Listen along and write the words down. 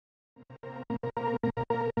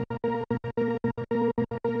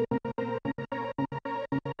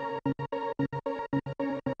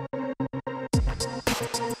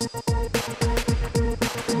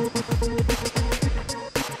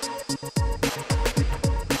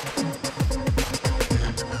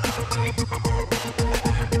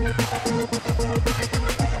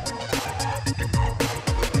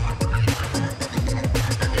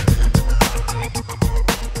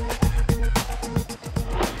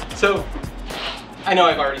So, I know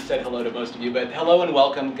I've already said hello to most of you, but hello and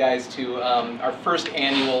welcome, guys, to our first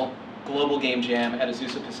annual Global Game Jam at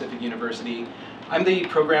Azusa Pacific University. I'm the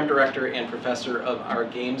program director and professor of our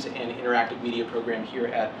Games and Interactive Media program here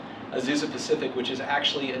at Azusa Pacific, which is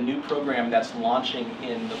actually a new program that's launching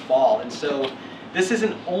in the fall. And so this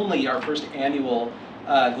isn't only our first annual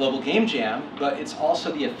Global Game Jam, but it's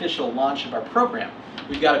also the official launch of our program.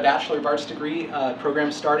 We've got a Bachelor of Arts degree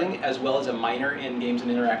program starting, as well as a minor in Games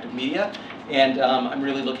and Interactive Media. And I'm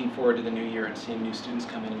really looking forward to the new year and seeing new students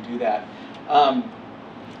come in and do that.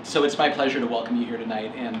 So it's my pleasure to welcome you here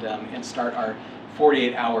tonight and start our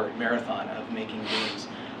 48-hour marathon of making games.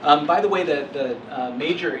 By the way, the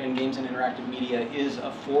major in Games and Interactive Media is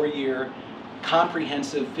a 4-year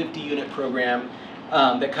comprehensive 50-unit program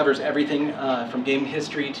that covers everything from game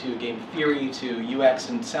history to game theory to UX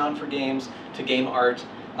and sound for games to game art,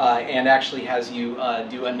 and actually has you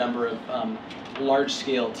do a number of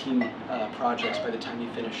large-scale team projects by the time you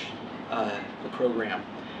finish the program.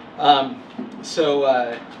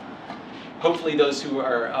 Hopefully those who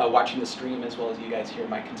are watching the stream, as well as you guys here,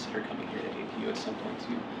 might consider coming here to APU at some point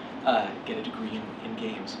to get a degree in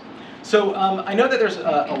games. So I know that there's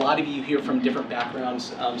a lot of you here from different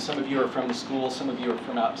backgrounds. Some of you are from the school, some of you are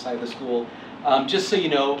from outside the school. Just so you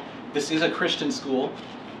know, this is a Christian school.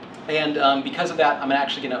 And because of that, I'm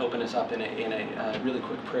actually going to open us up in a really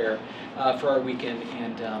quick prayer for our weekend.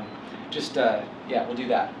 And yeah, we'll do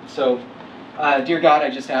that. So, dear God, I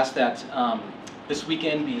just ask that this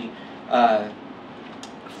weekend be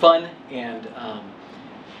fun and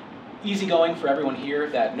easygoing for everyone here,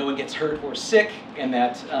 that no one gets hurt or sick, and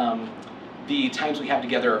that the times we have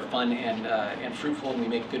together are fun and fruitful, and we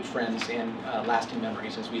make good friends and lasting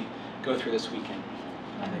memories as we go through this weekend.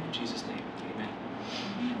 In Jesus' name, amen.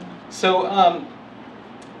 So,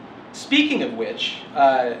 speaking of which,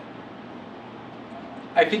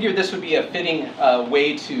 I figured this would be a fitting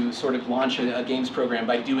way to sort of launch a games program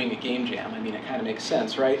by doing a game jam. I mean, it kind of makes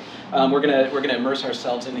sense, right? We're gonna immerse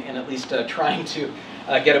ourselves in at least trying to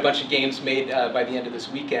get a bunch of games made by the end of this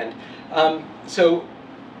weekend. So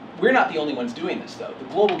we're not the only ones doing this, though. The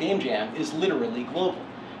Global Game Jam is literally global.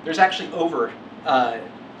 There's actually over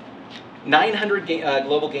 900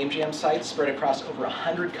 Global Game Jam sites spread across over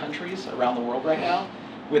 100 countries around the world right now,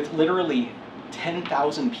 with literally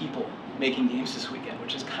 10,000 people making games this weekend,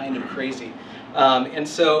 which is kind of crazy. And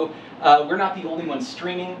so we're not the only ones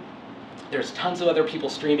streaming. There's tons of other people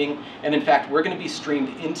streaming, and in fact, we're going to be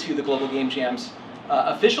streamed into the Global Game Jam's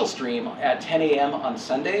official stream at 10 a.m. on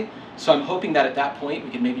Sunday. So I'm hoping that at that point we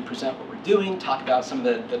can maybe present what we're doing, talk about some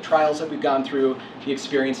of the trials that we've gone through, the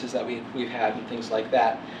experiences that we've had, and things like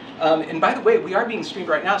that. And by the way, we are being streamed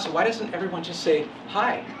right now, so why doesn't everyone just say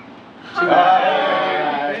hi?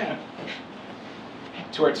 Hi.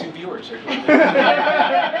 To our 2 viewers. I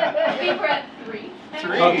think we're at 3.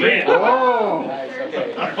 3? Oh, 3. Oh. Nice,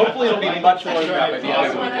 okay. Hopefully it'll be much more than that by the end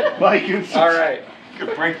of the weekend. Mike and All right.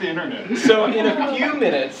 could break the internet. So in a few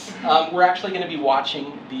minutes, we're actually going to be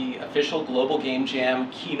watching the official Global Game Jam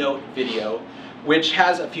keynote video, which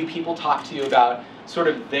has a few people talk to you about sort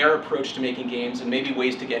of their approach to making games and maybe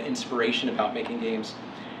ways to get inspiration about making games.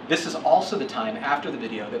 This is also the time after the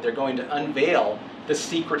video that they're going to unveil the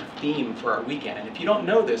secret theme for our weekend. And if you don't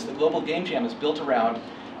know this, the Global Game Jam is built around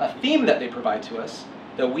a theme that they provide to us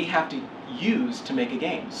that we have to use to make a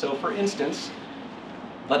game. So for instance,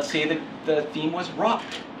 let's say that the theme was rock.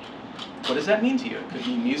 What does that mean to you? It could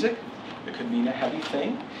mean music, it could mean a heavy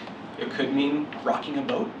thing, it could mean rocking a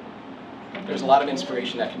boat. There's a lot of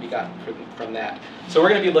inspiration that can be gotten from that. So we're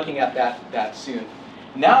going to be looking at that soon.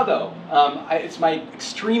 Now though, it's my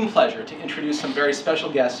extreme pleasure to introduce some very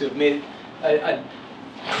special guests who have made a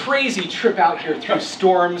crazy trip out here through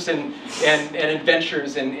storms and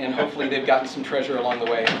adventures, and hopefully they've gotten some treasure along the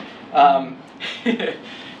way,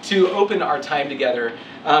 to open our time together.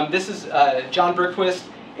 This is John Bergquist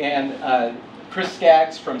and Chris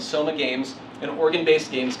Skaggs from Soma Games, an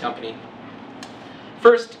Oregon-based games company.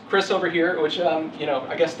 First, Chris over here, which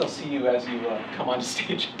I guess they'll see you as you come on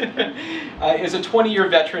stage, is a 20-year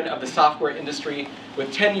veteran of the software industry,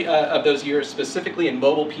 with 10 of those years specifically in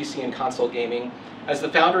mobile, PC, and console gaming. As the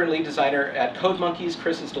founder and lead designer at Code Monkeys,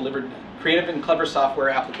 Chris has delivered creative and clever software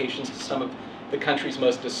applications to some of the country's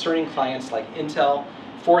most discerning clients like Intel,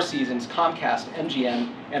 Four Seasons, Comcast,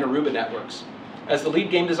 MGM, and Aruba Networks. As the lead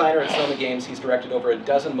game designer at Soma Games, he's directed over a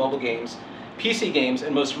dozen mobile games, PC games,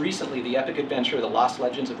 and most recently the epic adventure The Lost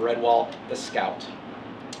Legends of Redwall, The Scout.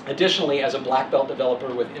 Additionally, as a black belt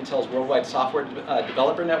developer with Intel's Worldwide Software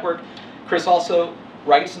Developer Network, Chris also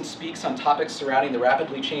writes and speaks on topics surrounding the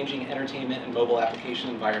rapidly changing entertainment and mobile application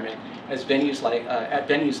environment at venues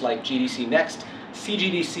like GDC Next,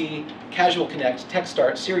 CGDC, Casual Connect,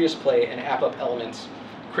 TechStart, Serious Play, and App Up Elements.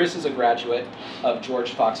 Chris is a graduate of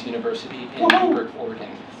George Fox University in Newburgh, Oregon.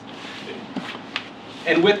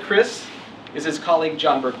 And with Chris is his colleague,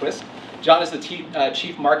 John Bergquist. John is the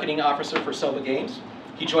Chief Marketing Officer for Soma Games.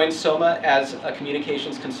 He joined Soma as a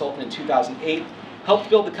communications consultant in 2008, helped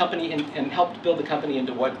build the company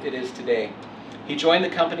into what it is today. He joined the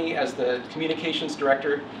company as the communications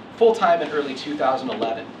director full-time in early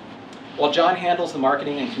 2011. While John handles the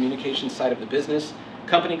marketing and communications side of the business,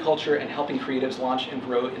 company culture and helping creatives launch and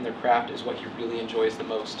grow in their craft is what he really enjoys the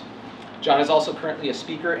most. John is also currently a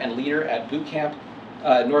speaker and leader at Boot Camp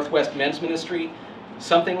Northwest Men's Ministry,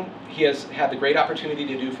 something he has had the great opportunity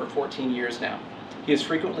to do for 14 years now. He is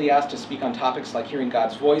frequently asked to speak on topics like hearing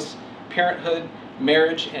God's voice, parenthood,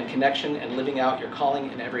 marriage and connection, and living out your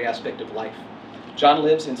calling in every aspect of life. John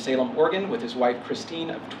lives in Salem, Oregon with his wife Christine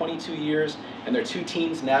of 22 years and their 2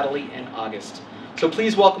 teens, Natalie and August. So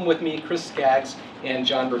please welcome with me Chris Skaggs and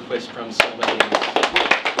John Bergquist from Soma Games.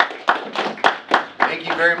 Thank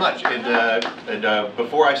you very much. And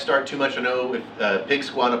before I start too much, I know if Pig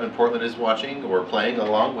Squad up in Portland is watching or playing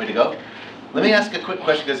along, way to go. Let me ask a quick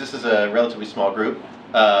question because this is a relatively small group.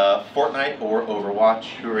 Fortnite or Overwatch?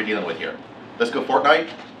 Who are we dealing with here? Let's go Fortnite.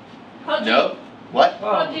 PUBG. No? What?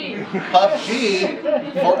 PUBG.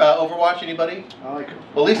 PUBG. Overwatch, anybody? I like it.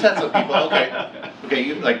 Well, at least that's some people. Okay. Okay,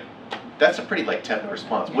 you like that's a pretty tepid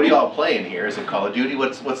response. What are y'all playing here? Is it Call of Duty?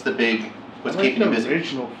 What's the big what's keeping you busy? The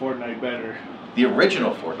original Fortnite better. The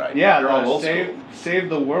original Fortnite. Yeah, they're all old save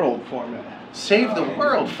the world format. Save the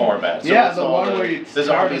world format. So yeah, it's the all one where you the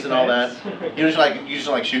zombies and all that. You just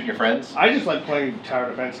like shooting your friends. I just like playing tower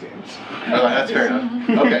defense games. Oh, that's fair enough.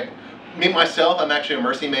 Okay. Me, myself, I'm actually a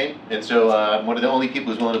Mercy main, and so I'm one of the only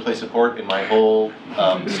people who's willing to play support in my whole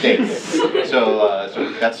state. So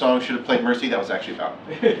that song should have played Mercy. That was actually about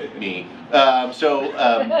me.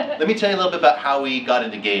 Let me tell you a little bit about how we got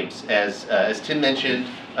into games. As Tim mentioned,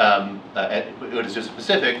 at Azusa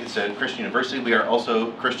Pacific, it's a Christian university. We are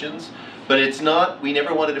also Christians, but it's not. We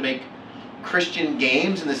never wanted to make Christian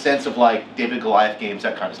games in the sense of like David and Goliath games,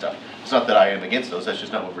 that kind of stuff. It's not that I am against those. That's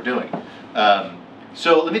just not what we're doing.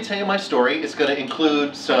 So let me tell you my story. It's going to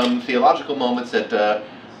include some theological moments that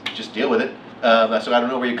just deal with it. So I don't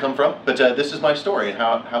know where you come from, but this is my story and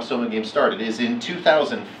how Soma Games started. Is in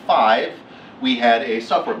 2005, we had a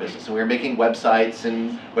software business, and we were making websites,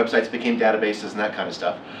 and websites became databases and that kind of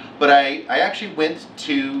stuff. But I actually went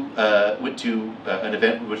to an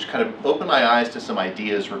event which kind of opened my eyes to some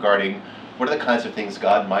ideas regarding what are the kinds of things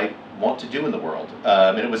God might want to do in the world.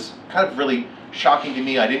 And it was kind of really shocking to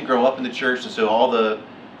me. I didn't grow up in the church, and so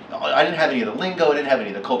I didn't have any of the lingo, I didn't have any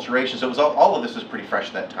of the culturation, so it was all of this was pretty fresh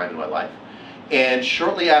at that time in my life. And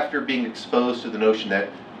shortly after being exposed to the notion that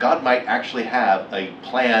God might actually have a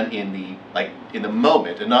plan in the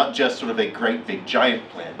moment, and not just sort of a great big giant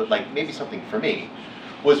plan, but like maybe something for me,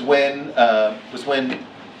 was when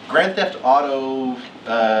Grand Theft Auto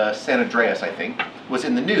San Andreas, I think, was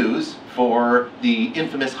in the news for the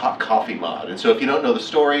infamous hot coffee mod. And so if you don't know the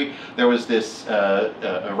story, there was this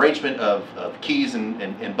arrangement of keys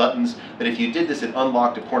and buttons that if you did this, it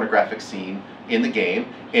unlocked a pornographic scene in the game,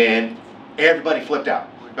 and everybody flipped out.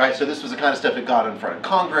 Right? So this was the kind of stuff that got in front of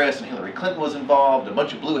Congress, and Hillary Clinton was involved, a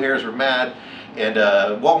bunch of blue hairs were mad, and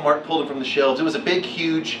Walmart pulled it from the shelves. It was a big,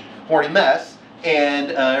 huge, horny mess,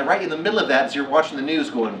 and right in the middle of that, as you're watching the news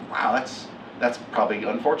going, wow, that's probably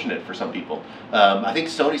unfortunate for some people. I think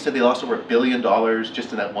Sony said they lost over $1 billion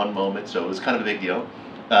just in that one moment, so it was kind of a big deal.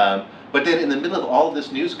 But then in the middle of all of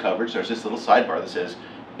this news coverage, there's this little sidebar that says,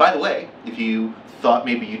 by the way, if you thought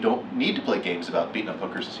maybe you don't need to play games about beating up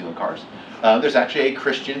hookers and stealing cars, there's actually a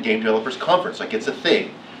Christian Game Developers Conference, like it's a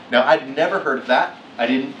thing. Now, I'd never heard of that. I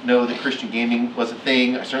didn't know that Christian gaming was a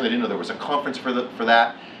thing. I certainly didn't know there was a conference for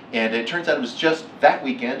that. And it turns out it was just that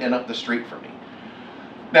weekend and up the street for me.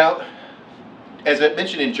 Now, as I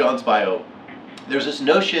mentioned in John's bio, there's this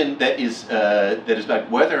notion that is about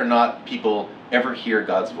whether or not people ever hear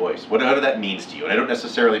God's voice. Whatever that means to you. And I don't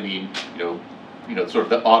necessarily mean, sort of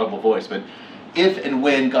the audible voice, but if and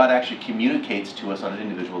when God actually communicates to us on an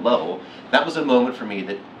individual level, that was a moment for me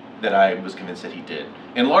that I was convinced that he did.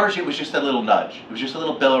 And largely it was just that little nudge. It was just a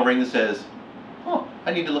little bell ring that says, oh,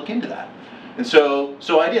 I need to look into that. And so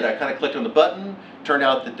I did. I kind of clicked on the button. Turned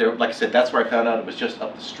out that there, like I said, that's where I found out it was just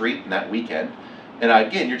up the street in that weekend. And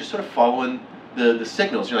again, you're just sort of following the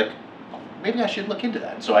signals. You're like, oh, maybe I should look into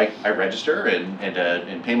that. And so I register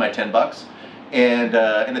and pay my $10. And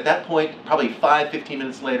at that point, probably 15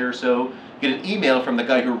 minutes later or so, get an email from the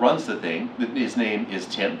guy who runs the thing. His name is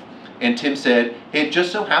Tim. And Tim said, hey, it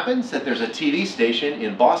just so happens that there's a TV station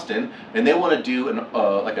in Boston, and they want to do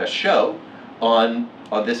a show on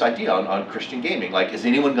this idea, on Christian gaming. Like, is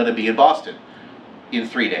anyone going to be in Boston in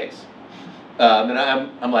 3 days? And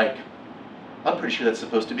I'm like, I'm pretty sure that's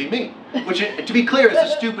supposed to be me. Which, to be clear, is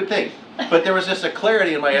a stupid thing. But there was just a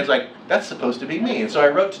clarity in my head, like, that's supposed to be me. And so I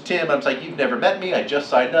wrote to Tim, I was like, you've never met me, I just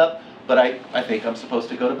signed up, but I think I'm supposed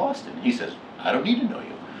to go to Boston. He says, I don't need to know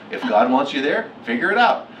you. If God wants you there, figure it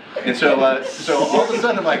out. And so, so all of a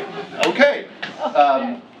sudden I'm like, okay.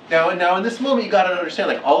 Now in this moment, you got to understand,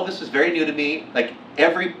 like, all of this is very new to me. Like,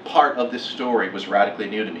 every part of this story was radically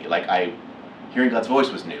new to me. Like, hearing God's voice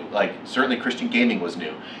was new. Like, certainly Christian gaming was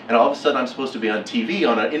new. And all of a sudden I'm supposed to be on TV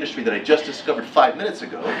on an industry that I just discovered 5 minutes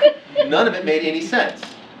ago. None of it made any sense.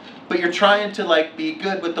 But you're trying to, like, be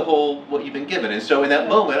good with the whole, what you've been given. And so in that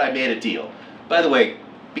moment, I made a deal. By the way,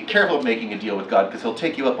 be careful of making a deal with God, because he'll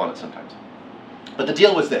take you up on it sometimes. But the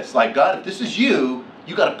deal was this, like, God, if this is you,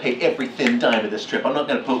 you got to pay every thin dime of this trip. I'm not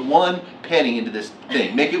going to put 1 penny into this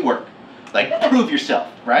thing. Make it work. Like, prove yourself,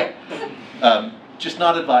 right? Just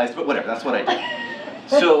not advised, but whatever, that's what I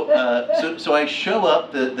did. So I show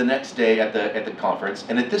up the next day at the conference,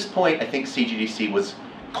 and at this point, I think CGDC was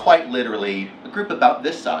quite literally a group about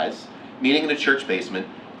this size, meeting in a church basement,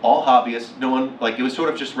 all hobbyists, no one, like, it was sort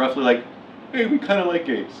of just roughly like, hey, we kind of like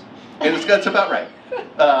games. And that's about right.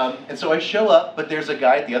 And so I show up, but there's a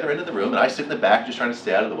guy at the other end of the room, and I sit in the back just trying to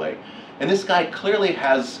stay out of the way. And this guy clearly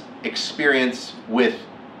has experience with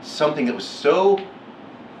something that was so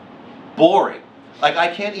boring. Like,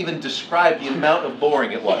 I can't even describe the amount of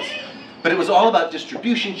boring it was. But it was all about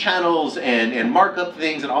distribution channels and markup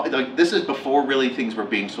things, and all. Like, this is before really things were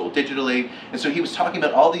being sold digitally. And so he was talking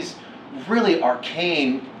about all these really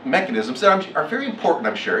arcane mechanisms that are very important,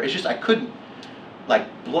 I'm sure. It's just I couldn't,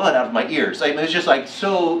 like, blood out of my ears. I mean, it was just like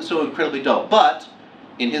so incredibly dull. But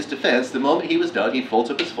in his defense, the moment he was done, he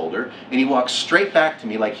folds up his folder and he walks straight back to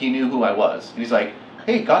me like he knew who I was. And he's like,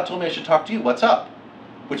 hey, God told me I should talk to you. What's up?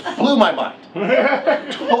 Which blew my mind.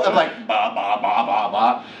 I'm like, bah, bah, bah, bah,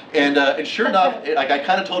 bah. And sure enough, like, I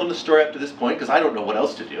kind of told him the story up to this point because I don't know what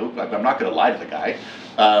else to do. Like, I'm not going to lie to the guy.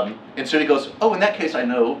 And so he goes, oh, in that case, I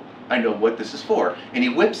know what this is for. And he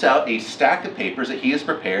whips out a stack of papers that he has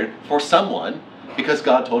prepared for someone because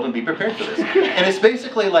God told him to be prepared for this. And it's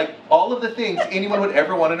basically like all of the things anyone would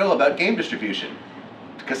ever want to know about game distribution,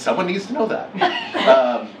 because someone needs to know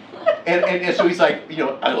that. And so he's like, you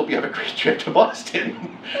know, I hope you have a great trip to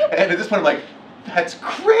Boston. And at this point I'm like, that's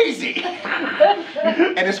crazy.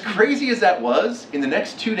 And as crazy as that was, in the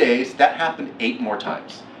next 2 days, that happened 8 more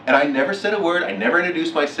times. And I never said a word, I never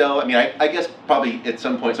introduced myself. I mean, I guess probably at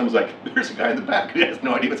some point someone's like, there's a guy in the back who has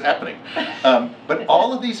no idea what's happening. But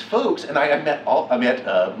all of these folks, and I met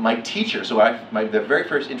my teacher. So the very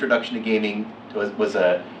first introduction to gaming was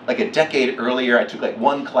like a decade earlier. I took like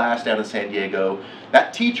 1 class down in San Diego.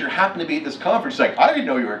 That teacher happened to be at this conference. She's like, I didn't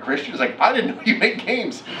know you were a Christian. She's like, I didn't know you made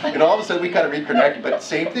games. And all of a sudden we kind of reconnected. But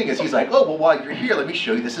same thing, is he's like, oh, well, while you're here, let me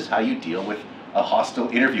show you, this is how you deal with a hostile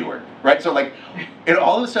interviewer, right? So, like, in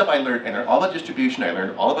all of the stuff I learned, and all about distribution, I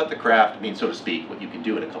learned all about the craft, I mean, so to speak, what you can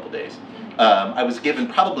do in a couple days. I was given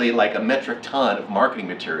probably like a metric ton of marketing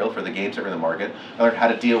material for the games that were in the market. I learned how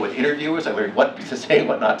to deal with interviewers. I learned what to say,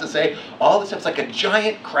 what not to say. All this stuff's like a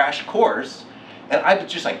giant crash course, and I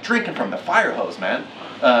was just like drinking from the fire hose, man.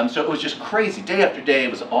 So it was just crazy. Day after day, it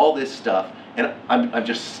was all this stuff, and I'm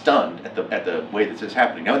just stunned at the way this is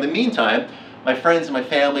happening. Now, in the meantime, my friends and my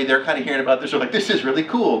family, they're kind of hearing about this. They're like, this is really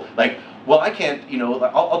cool. Like, well, I can't, you know,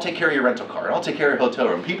 I'll take care of your rental car, and I'll take care of your hotel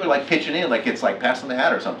room. People are like pitching in like it's like passing the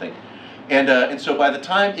hat or something. And so by the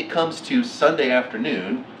time it comes to Sunday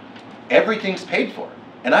afternoon, everything's paid for.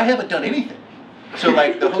 And I haven't done anything. So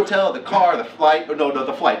like the hotel, the car, the flight, no,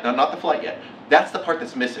 the flight, not the flight yet. That's the part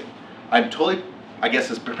that's missing. I'm totally, I guess,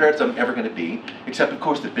 as prepared as I'm ever going to be, except of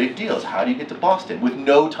course the big deal is how do you get to Boston with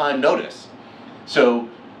no time notice? So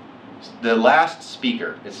the last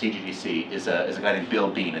speaker at CGDC is a guy named Bill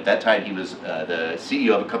Bean. At that time he was the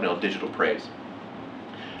CEO of a company called Digital Praise.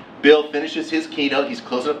 Bill finishes his keynote, he's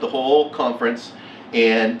closing up the whole conference,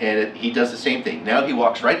 and he does the same thing. Now he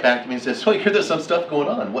walks right back to me and says, so there's some stuff going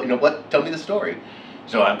on. What, tell me the story.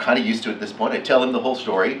 So I'm kind of used to it at this point. I tell him the whole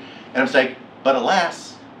story, and I'm saying, but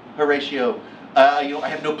alas, Horatio, I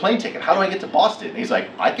have no plane ticket. How do I get to Boston? And he's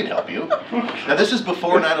like, I can help you. Now this is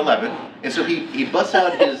before 9/11, and so he busts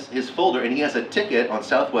out his folder, and he has a ticket on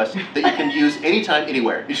Southwest that you can use anytime,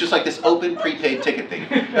 anywhere. It's just like this open prepaid ticket thing.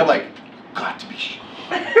 And I'm like, got to be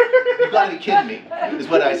you gotta be kidding me, is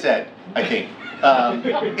what I said, I think.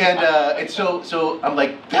 And so I'm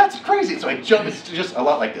like, that's crazy. So I jump, it's just a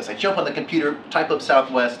lot like this. I jump on the computer, type up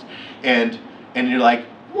Southwest, and you're like,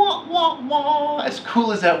 wah, wah, wah. As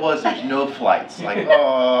cool as that was, there's no flights. Like,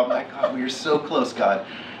 oh my God, we were so close, God.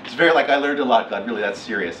 It's very like, I learned a lot, God, really, that's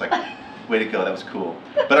serious. Like, way to go, that was cool.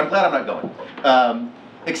 But I'm glad I'm not going.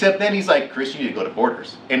 Except then he's like, Chris, you need to go to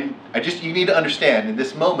Borders. And you need to understand, in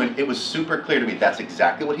this moment, it was super clear to me, that's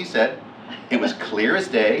exactly what he said. It was clear as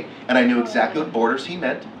day, and I knew exactly what Borders he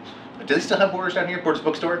meant. Do they still have Borders down here? Borders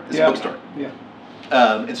bookstore? It's a bookstore. Yeah.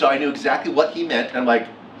 And so I knew exactly what he meant, and I'm like,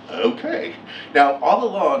 okay. Now, all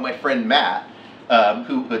along, my friend Matt,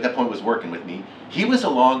 who at that point was working with me, he was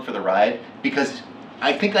along for the ride because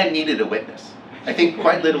I think I needed a witness. I think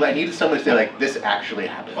quite literally I needed someone to say, like, this actually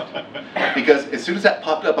happened. Because as soon as that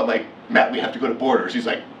popped up, I'm like, Matt, we have to go to Borders. He's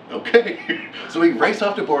like, okay. So we race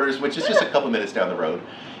off to Borders, which is just a couple minutes down the road.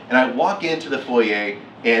 And I walk into the foyer,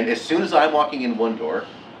 and as soon as I'm walking in one door,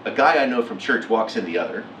 a guy I know from church walks in the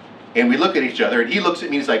other. And we look at each other, and he looks at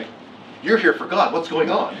me and he's like, you're here for God, what's going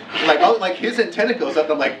on? And like his antenna goes up,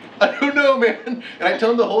 and I'm like, I don't know, man. And I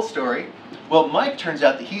tell him the whole story. Well, Mike turns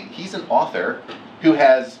out that he's an author who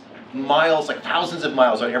has miles, like thousands of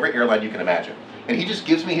miles on every airline you can imagine. And he just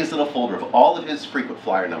gives me his little folder of all of his frequent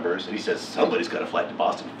flyer numbers, and he says, somebody's got a flight to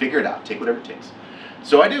Boston, figure it out, take whatever it takes.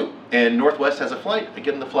 So I do, and Northwest has a flight, I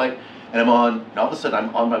get on the flight, and all of a sudden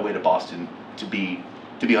I'm on my way to Boston to be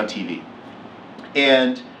on TV.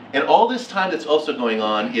 And all this time that's also going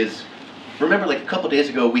on is, remember like a couple days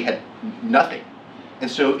ago we had nothing. And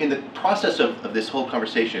so in the process of this whole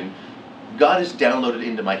conversation, God has downloaded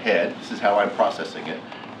into my head, this is how I'm processing it,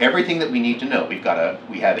 everything that we need to know. We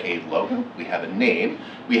have a logo, we have a name,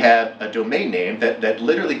 we have a domain name that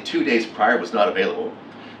literally 2 days prior was not available.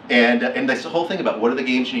 And that's the whole thing about what are the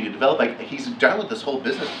games you need to develop. Like, he's downloaded this whole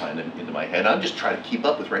business plan into my head. I'm just trying to keep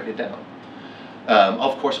up with writing it down.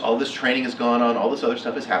 Of course, all this training has gone on, all this other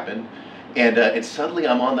stuff has happened. And suddenly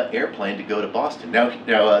I'm on the airplane to go to Boston.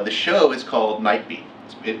 Now the show is called Night Beat.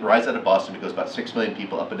 It rides out of Boston. It goes about 6 million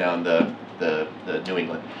people up and down the New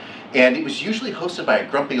England. And it was usually hosted by a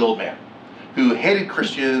grumpy old man who hated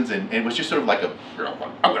Christians and was just sort of like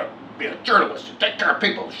I'm going to be a journalist and take care of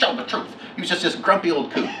people, show the truth. He was just this grumpy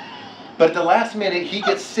old coot. But at the last minute, he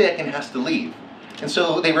gets sick and has to leave. And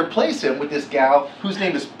so they replace him with this gal whose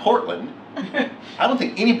name is Portland. I don't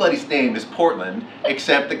think anybody's name is Portland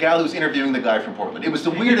except the gal who's interviewing the guy from Portland. It was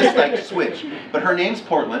the weirdest like switch. But her name's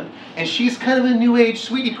Portland, and she's kind of a new age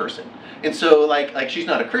sweetie person. And so like she's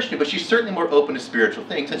not a Christian, but she's certainly more open to spiritual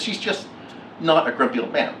things, and she's just not a grumpy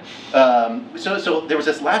old man. So there was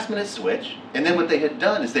this last minute switch, and then what they had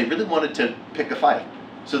done is they really wanted to pick a fight.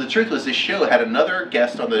 So the truth was this show had another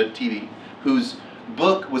guest on the TV whose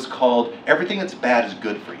book was called Everything That's Bad Is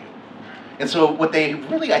Good For You. And so what they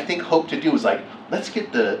really, I think, hoped to do was like, let's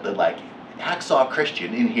get the like hacksaw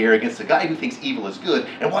Christian in here against the guy who thinks evil is good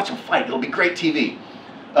and watch them fight. It'll be great TV.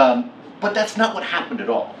 But that's not what happened at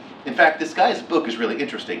all. In fact, this guy's book is really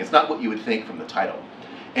interesting. It's not what you would think from the title.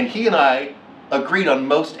 And he and I agreed on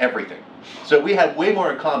most everything. So we had way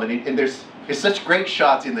more in common. And there's such great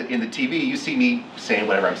shots in the TV. You see me saying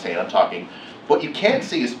whatever I'm saying. I'm talking. What you can't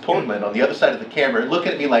see is Portland on the other side of the camera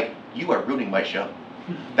looking at me like, you are ruining my show.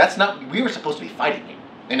 That's not, we were supposed to be fighting you.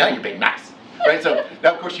 And now you're being nice. Right? So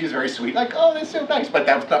now, of course, she was very sweet. Like, oh, that's so nice. But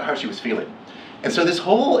that was not how she was feeling. And so this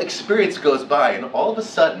whole experience goes by. And all of a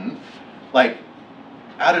sudden, like,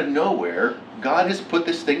 out of nowhere, God has put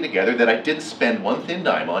this thing together that I didn't spend one thin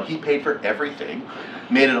dime on. He paid for everything,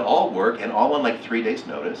 made it all work, and all on like 3 days'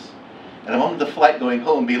 notice. And I'm on the flight going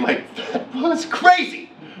home being like, that was crazy!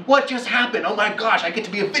 What just happened? Oh my gosh, I get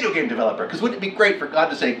to be a video game developer. Because wouldn't it be great for God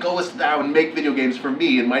to say, goest thou and make video games for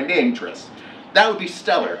me in my name, Tris? That would be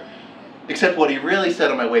stellar. Except what he really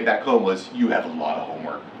said on my way back home was, you have a lot of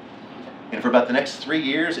homework. And for about the next 3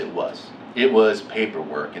 years, it was. It was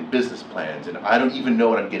paperwork and business plans, and I don't even know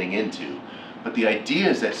what I'm getting into. But the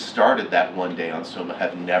ideas that started that one day on Soma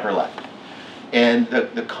have never left. And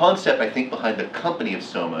the concept, I think, behind the company of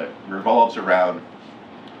Soma revolves around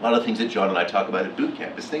a lot of things that John and I talk about at boot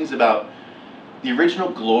camp. It's things about the original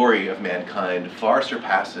glory of mankind far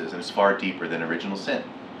surpasses and is far deeper than original sin.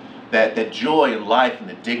 That joy and life and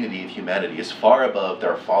the dignity of humanity is far above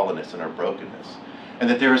our fallenness and our brokenness. And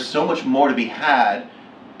that there is so much more to be had,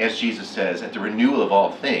 as Jesus says, at the renewal of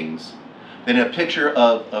all things, than a picture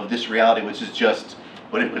of this reality, which is just,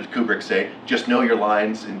 what did Kubrick say? Just know your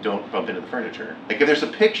lines and don't bump into the furniture. Like, if there's a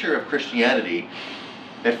picture of Christianity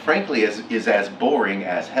that frankly is as boring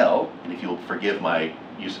as hell, and if you'll forgive my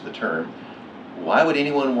use of the term, why would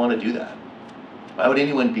anyone want to do that? Why would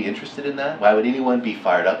anyone be interested in that? Why would anyone be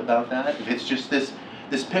fired up about that? If it's just this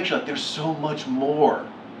picture, like, there's so much more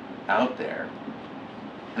out there.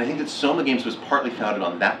 And I think that Soma Games was partly founded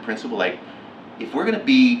on that principle. Like, if we're going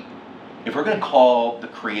to call the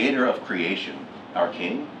creator of creation our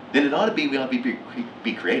king, then we ought to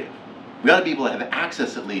be creative. We ought to be able to have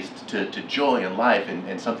access at least to joy and life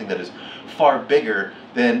and something that is far bigger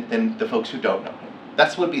than the folks who don't know him.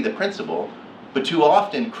 That's would be the principle, but too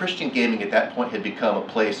often Christian gaming at that point had become a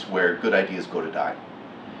place where good ideas go to die.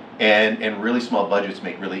 And really small budgets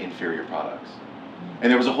make really inferior products. And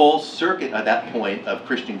there was a whole circuit at that point of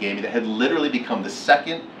Christian gaming that had literally become the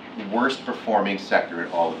second worst performing sector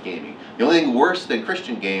in all of gaming. The only thing worse than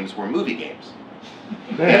Christian games were movie games.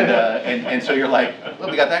 And so you're like, well,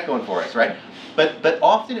 we got that going for us, right? But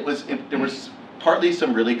often there was partly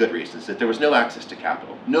some really good reasons, that there was no access to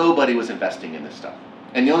capital. Nobody was investing in this stuff.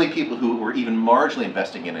 And the only people who were even marginally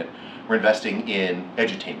investing in it were investing in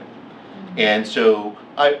edutainment. And so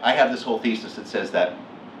I have this whole thesis that says that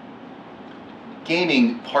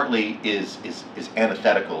gaming partly is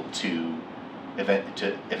antithetical to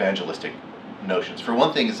evangelistic notions. For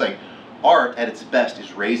one thing, it's like art at its best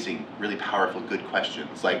is raising really powerful, good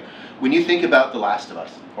questions. Like when you think about The Last of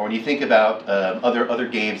Us, or when you think about other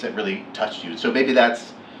games that really touched you. So maybe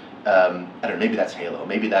that's I don't know, maybe that's Halo,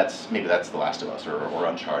 maybe that's The Last of Us or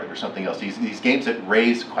Uncharted or something else. These games that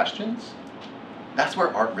raise questions, that's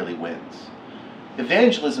where art really wins.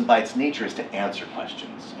 Evangelism by its nature is to answer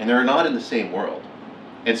questions, and they're not in the same world.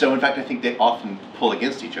 And so in fact I think they often pull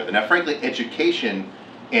against each other. Now frankly, education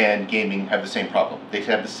and gaming have the same problem. They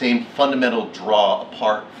have the same fundamental draw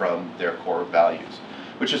apart from their core values,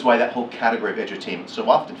 which is why that whole category of edutainment so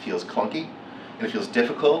often feels clunky, and it feels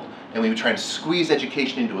difficult, and when we try to squeeze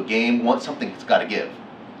education into a game, something's got to give.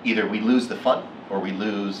 Either we lose the fun, or we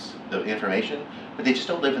lose the information, but they just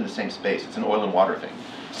don't live in the same space. It's an oil and water thing.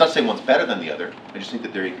 It's not saying one's better than the other, I just think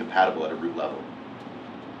that they're incompatible at a root level.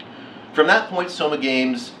 From that point, Soma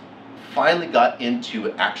Games finally got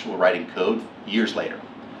into actual writing code years later.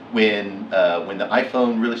 When the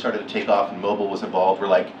iPhone really started to take off and mobile was involved, we're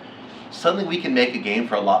like, suddenly we can make a game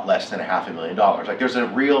for a lot less than $500,000. Like there's a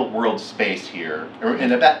real world space here.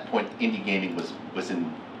 And at that point, indie gaming was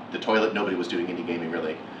in the toilet. Nobody was doing indie gaming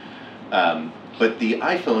really. But the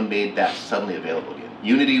iPhone made that suddenly available again.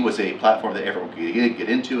 Unity was a platform that everyone could get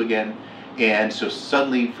into again. And so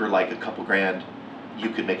suddenly for like a couple grand, you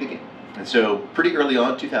could make a game. And so pretty early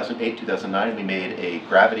on, 2008, 2009, we made a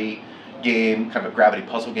Gravity game, kind of a Gravity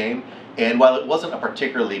puzzle game. And while it wasn't a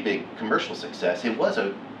particularly big commercial success, it was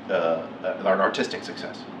an artistic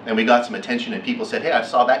success. And we got some attention and people said, hey, I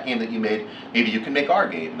saw that game that you made, maybe you can make our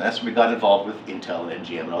game. And that's when we got involved with Intel and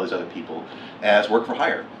MGM and all these other people as work for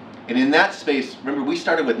hire. And in that space, remember, we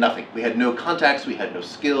started with nothing. We had no contacts, we had no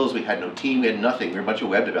skills, we had no team, we had nothing. We were a bunch of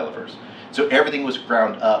web developers. So everything was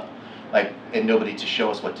ground up, and nobody to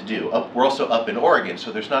show us what to do. We're also up in Oregon,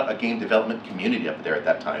 so there's not a game development community up there at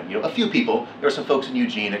that time. You know, a few people. There were some folks in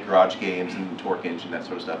Eugene at Garage Games and Torque Engine, that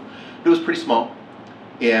sort of stuff. But it was pretty small.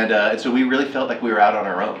 And so we really felt like we were out on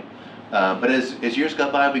our own. But as years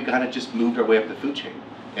got by, we kind of just moved our way up the food chain.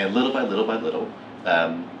 And little by little by little,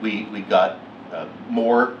 we got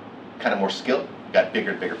more skill, we got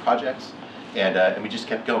bigger and bigger projects, and we just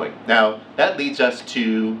kept going. Now, that leads us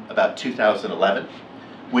to about 2011,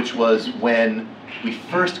 which was when we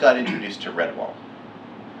first got introduced to Redwall.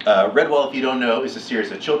 Redwall, if you don't know, is a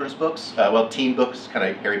series of children's books, teen books, kind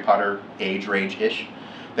of Harry Potter age range-ish,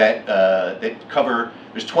 that cover,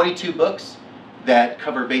 there's 22 books that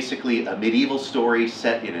cover basically a medieval story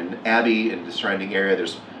set in an abbey and the surrounding area.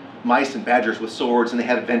 There's mice and badgers with swords, and they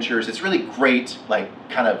have adventures. It's really great,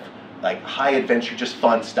 kind of high adventure, just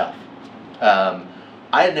fun stuff.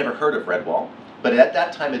 I had never heard of Redwall, but at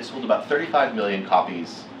that time it sold about 35 million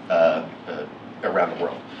copies around the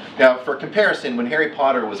world. Now, for comparison, when Harry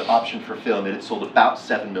Potter was optioned for film, it had sold about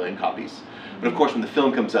 7 million copies. But of course, when the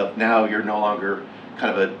film comes up, now you're no longer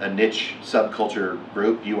kind of a niche subculture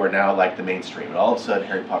group. You are now like the mainstream, and all of a sudden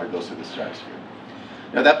Harry Potter goes through the stratosphere.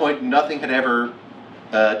 Now, at that point, nothing had ever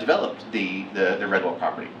developed the Redwall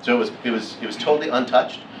property, so it was totally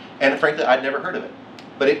untouched, and frankly, I'd never heard of it.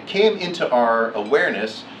 But it came into our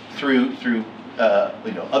awareness through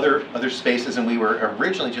other spaces, and we were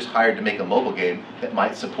originally just hired to make a mobile game that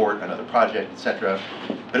might support another project, etc.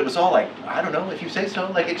 But it was all like, I don't know, if you say so.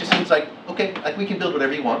 Like, it just seems like, okay, like we can build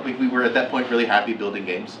whatever you want. We were at that point really happy building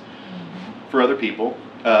games for other people.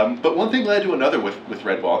 But one thing led to another with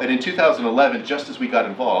Redwall, and in 2011, just as we got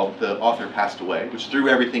involved, the author passed away, which threw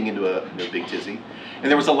everything into a big tizzy. And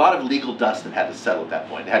there was a lot of legal dust that had to settle at that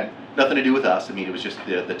point. It had nothing to do with us. I mean, it was just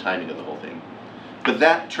the timing of the whole thing. But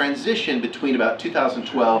that transition between about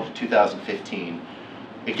 2012 to 2015,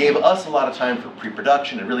 it gave us a lot of time for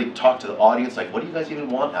pre-production and really talk to the audience, like, what do you guys even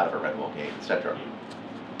want out of a Redwall game, etc.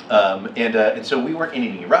 And so we weren't in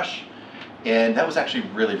any rush, and that was actually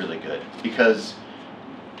really, really good, because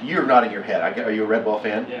you're nodding your head. Are you a Redwall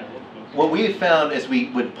fan? Yeah. what we have found as we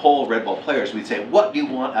would poll Redwall players, we'd say, what do you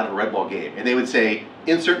want out of a Redwall game? And they would say,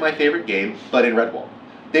 insert my favorite game, but in Redwall.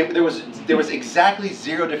 There was exactly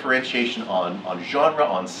zero differentiation on genre,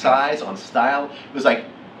 on size, on style. It was like,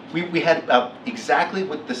 we had exactly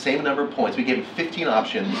with the same number of points. We gave them 15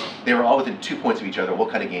 options. They were all within 2 points of each other,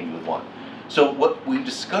 what kind of game you would want. So what we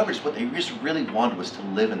discovered is what they just really wanted was to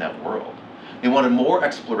live in that world. They wanted more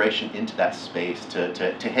exploration into that space,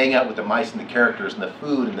 to hang out with the mice and the characters and the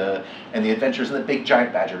food and the adventures and the big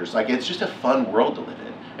giant badgers. Like, it's just a fun world to live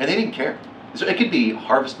in. And they didn't care. So it could be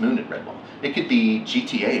Harvest Moon in Redwall. It could be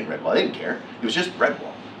GTA in Redwall. They didn't care. It was just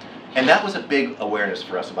Redwall. And that was a big awareness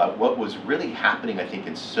for us about what was really happening, I think,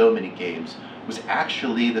 in so many games, was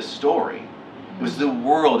actually the story. It was the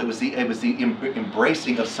world. It was the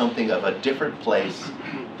embracing of something of a different place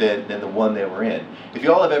than the one they were in. If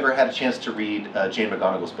you all have ever had a chance to read Jane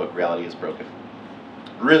McGonigal's book, Reality is Broken.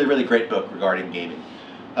 Really, really great book regarding gaming.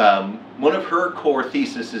 One of her core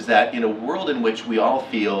theses is that in a world in which we all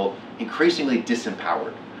feel increasingly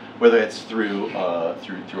disempowered, whether it's through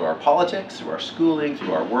our politics, through our schooling,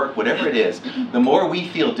 through our work, whatever it is, the more we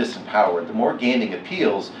feel disempowered, the more gaming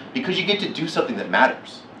appeals, because you get to do something that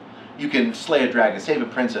matters. You can slay a dragon, save a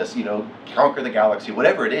princess, you know, conquer the galaxy,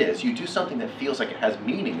 whatever it is. You do something that feels like it has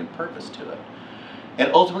meaning and purpose to it.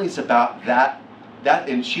 And ultimately it's about that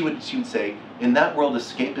and she would say, in that world,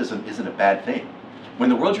 escapism isn't a bad thing. When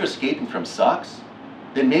the world you're escaping from sucks,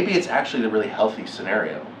 then maybe it's actually a really healthy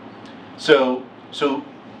scenario. So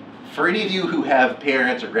for any of you who have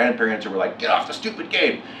parents or grandparents who were like, get off the stupid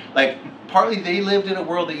game, like, partly they lived in a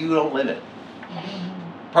world that you don't live in.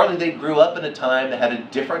 Partly they grew up in a time that had a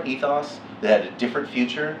different ethos, that had a different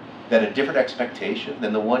future, that had a different expectation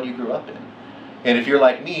than the one you grew up in. And if you're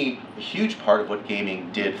like me, a huge part of what gaming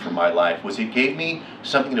did for my life was it gave me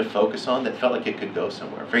something to focus on that felt like it could go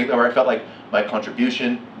somewhere. Or I felt like my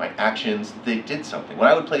contribution, my actions, they did something. When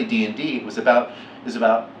I would play D&D, it was about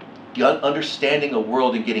understanding a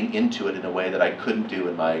world and getting into it in a way that I couldn't do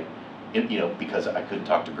because I couldn't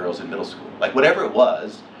talk to girls in middle school. Like, whatever it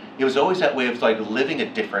was always that way of like living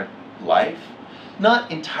a different life,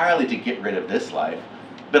 not entirely to get rid of this life,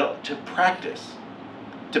 but to practice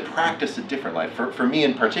a different life. For me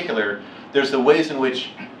in particular, there's the ways in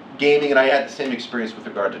which gaming, and I had the same experience with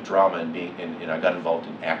regard to drama and I got involved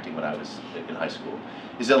in acting when I was in high school,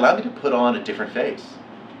 is it allowed me to put on a different face.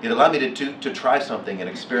 It allowed me to try something and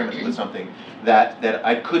experiment with something that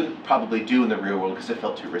I couldn't probably do in the real world because it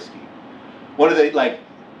felt too risky. One of the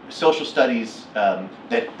social studies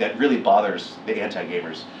that really bothers the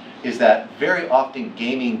anti-gamers is that very often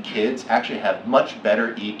gaming kids actually have much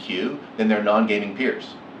better EQ than their non-gaming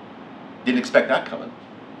peers. Didn't expect that coming.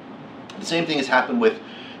 The same thing has happened with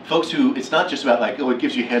folks who, it's not just about like, oh, it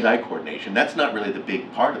gives you hand-eye coordination. That's not really the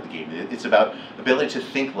big part of the game. It's about ability to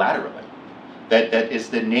think laterally. That is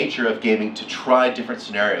the nature of gaming, to try different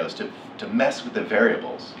scenarios, to mess with the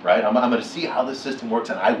variables, right? I'm going to see how this system works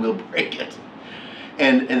and I will break it.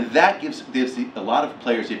 And that gives a lot of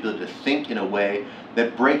players the ability to think in a way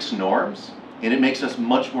that breaks norms, and it makes us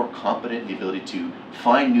much more competent in the ability to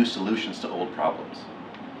find new solutions to old problems.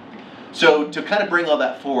 So to kind of bring all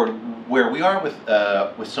that forward, where we are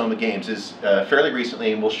with Soma Games is fairly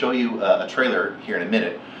recently, and we'll show you a trailer here in a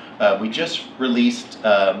minute. We just released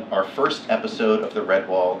our first episode of the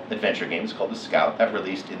Redwall adventure game. It's called The Scout. That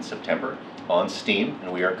released in September on Steam,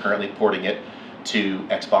 and we are currently porting it to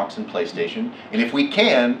Xbox and PlayStation. And if we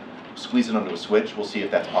can, squeeze it onto a Switch. We'll see if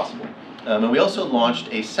that's possible. And we also launched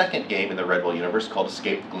a second game in the Redwall universe called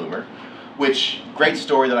Escape the Gloomer, which, great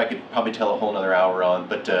story that I could probably tell a whole nother hour on,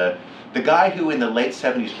 but the guy who in the late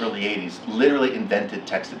 70s, early 80s literally invented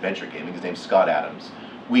text adventure gaming, his name's Scott Adams.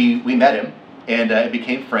 We met him and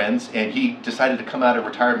became friends, and he decided to come out of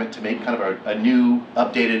retirement to make kind of a new,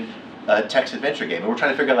 updated text adventure game. And we're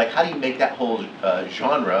trying to figure out, like, how do you make that whole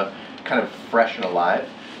genre kind of fresh and alive?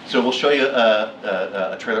 So we'll show you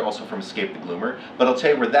a trailer also from Escape the Gloomer, but I'll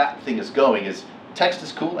tell you where that thing is going is, text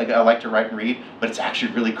is cool, I like to write and read, but it's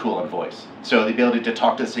actually really cool on voice. So the ability to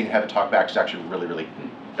talk to this thing and have it talk back is actually really, really,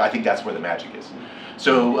 I think that's where the magic is.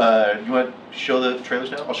 So you want to show the trailers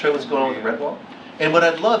now? I'll show you what's going on with the Redwall. And what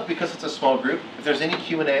I'd love, because it's a small group, if there's any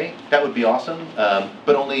Q&A, that would be awesome,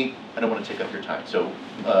 but only, I don't want to take up your time. So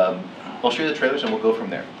I'll show you the trailers and we'll go from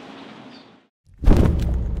there.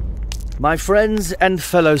 My friends and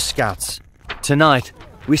fellow scouts, tonight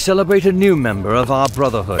we celebrate a new member of our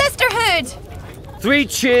brotherhood. Sisterhood! 3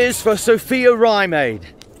 cheers for Sophia Ryemaid.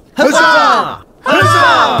 Huzzah!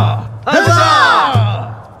 Huzzah! Huzzah!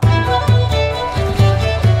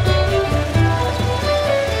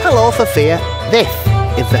 Hello, Sophia. This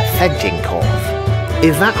is the Sedging Cove.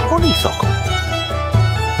 Is that honeysuckle?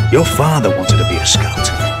 Your father wanted to be a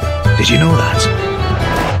scout. Did you know that?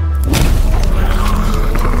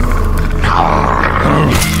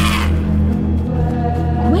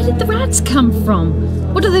 Where did the rats come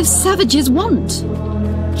from? What do those savages want?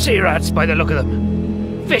 Sea rats by the look of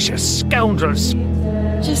them. Vicious scoundrels.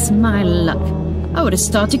 Just my luck. I would have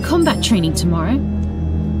started combat training tomorrow.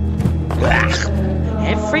 Ugh.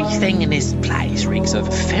 Everything in this place reeks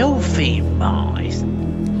of filthy mice.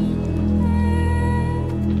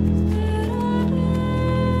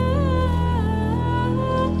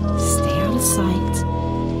 Stay out of sight,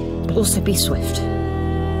 but also be swift.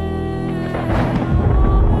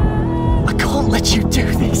 I can't let you do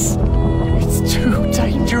this. It's too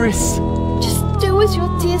dangerous. Just do as your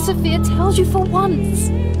dear Sophia tells you for once.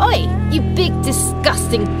 Oi, you big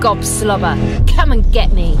disgusting gobslobber. Come and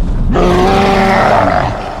get me.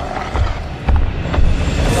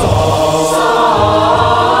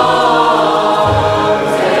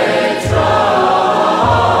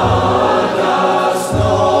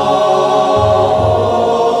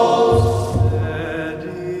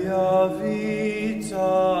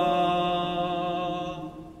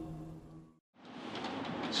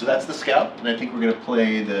 So that's the Scout, and I think we're going to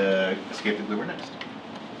play the Escape the Bloomer next.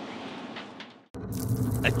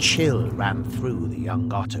 A chill ran through the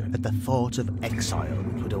young otter at the thought of exile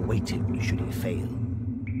that would await him should he fail.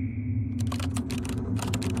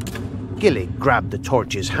 Gillig grabbed the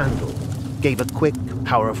torch's handle, gave a quick,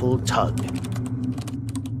 powerful tug.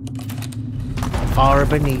 Far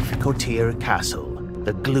beneath Cotir Castle,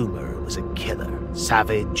 the Gloomer was a killer,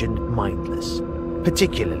 savage and mindless,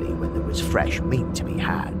 particularly when there was fresh meat to be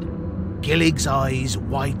had. Gillig's eyes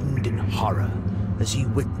widened in horror as he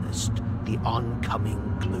witnessed the oncoming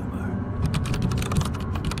Gloomer.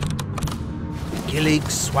 Gillig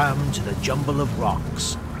swam to the jumble of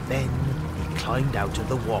rocks, then he climbed out of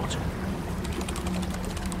the water.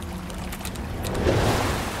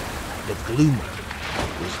 The Gloomer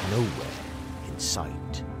was nowhere in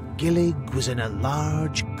sight. Gillig was in a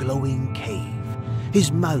large, glowing cave,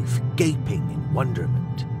 his mouth gaping in wonderment.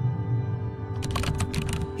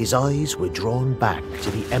 His eyes were drawn back to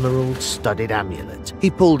the emerald-studded amulet. He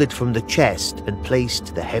pulled it from the chest and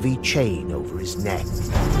placed the heavy chain over his neck.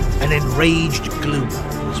 An enraged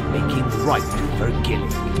Gloomer was making right for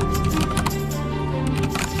Gillig.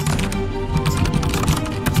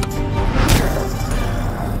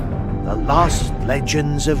 The Lost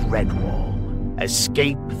Legends of Redwall.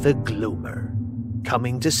 Escape the Gloomer.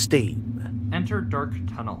 Coming to Steam. Enter Dark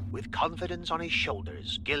Tunnel. With confidence on his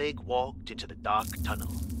shoulders, Gillig walked into the dark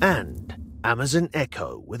tunnel. And Amazon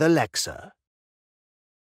Echo with Alexa.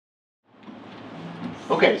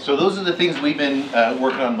 Okay, so those are the things we've been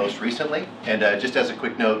working on most recently. And just as a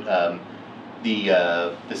quick note,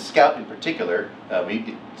 the Scout in particular,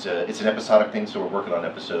 it's an episodic thing, so we're working on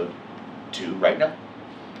episode 2 right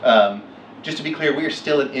now. Just to be clear, we are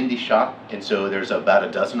still an indie shop, and so there's about a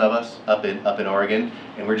dozen of us up in Oregon,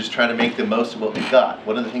 and we're just trying to make the most of what we've got.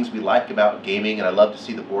 One of the things we like about gaming, and I love to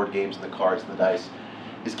see the board games and the cards and the dice,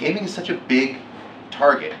 is gaming is such a big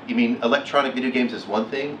target. I mean, electronic video games is one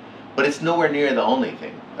thing, but it's nowhere near the only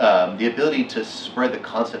thing. The ability to spread the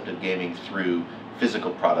concept of gaming through physical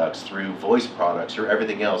products, through voice products, or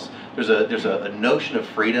everything else, there's a notion of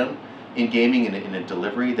freedom in gaming and in a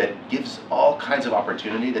delivery that gives all kinds of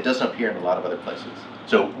opportunity that doesn't appear in a lot of other places.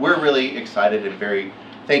 So we're really excited and very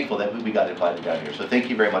thankful that we got invited down here. So thank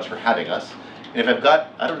you very much for having us. And if I've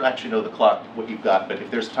got, I don't actually know the clock, what you've got, but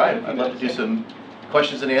if there's time, I'd love to do some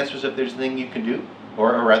questions and answers if there's anything you can do,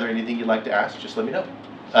 or rather anything you'd like to ask, just let me know.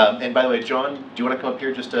 And by the way, John, do you want to come up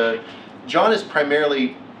here? John is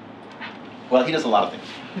primarily, well, he does a lot of things.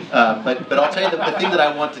 But I'll tell you the thing that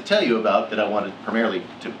I want to tell you about, that I wanted primarily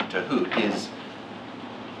to hoot, is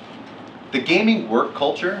the gaming work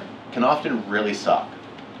culture can often really suck.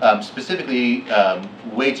 Specifically,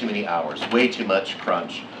 way too many hours, way too much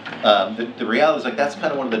crunch. The reality is, like, that's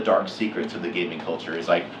kind of one of the dark secrets of the gaming culture, is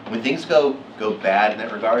like when things go bad in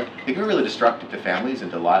that regard, they can be really destructive to families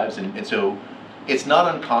and to lives, and so it's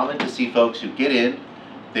not uncommon to see folks who get in,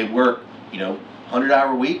 they work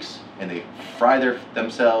 100-hour weeks, and they fry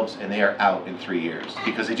themselves, and they are out in 3 years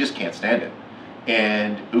because they just can't stand it.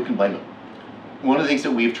 And who can blame them? One of the things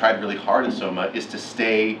that we've tried really hard at Soma is to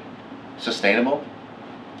stay sustainable,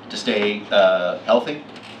 to stay healthy.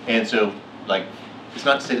 And so, like, it's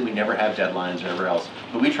not to say that we never have deadlines or whatever else,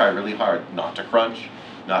 but we try really hard not to crunch,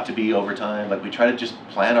 not to be overtime. Like, we try to just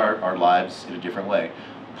plan our lives in a different way.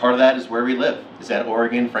 Part of that is where we live. Is that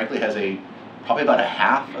Oregon, frankly, has probably about a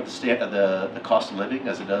half of the cost of living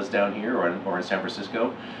as it does down here or in San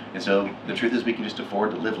Francisco. And so the truth is we can just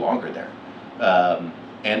afford to live longer there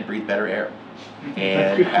and breathe better air.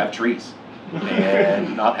 and have trees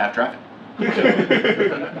and not have traffic.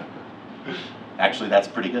 Actually, that's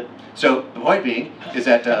pretty good. So the point being is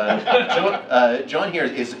that John here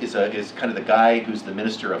is kind of the guy who's the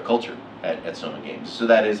minister of culture at Soma Games. So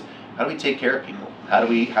that is, how do we take care of people? How do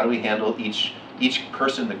we handle each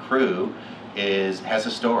person in the crew has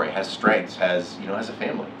a story, has strengths, has a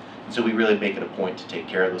family. And so we really make it a point to take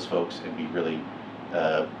care of those folks and be really,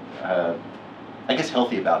 I guess,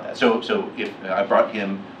 healthy about that. So if I brought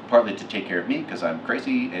him partly to take care of me because I'm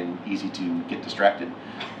crazy and easy to get distracted,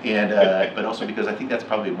 and but also because I think that's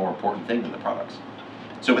probably a more important thing than the products.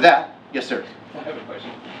 So with that, yes, sir. I have a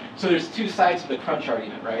question. So there's two sides of the crunch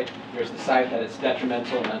argument, right? There's the side that it's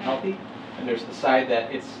detrimental and unhealthy, and there's the side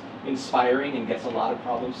that it's inspiring and gets a lot of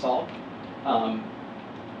problems solved.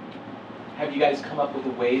 Have you guys come up with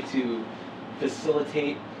a way to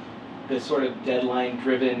facilitate the sort of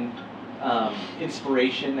deadline-driven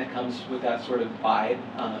inspiration that comes with that sort of vibe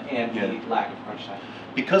and the lack of crunch time?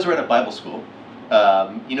 Because we're at a Bible school,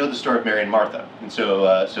 you know the story of Mary and Martha. And so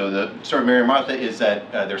the story of Mary and Martha is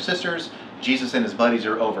that they're sisters. Jesus and his buddies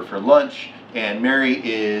are over for lunch, and Mary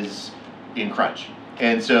is in crunch.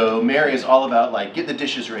 And so Mary is all about like getting the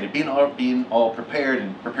dishes ready, being all prepared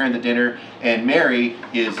and preparing the dinner, and Mary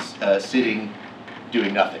is sitting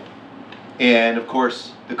doing nothing. And of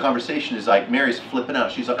course, the conversation is like Mary's flipping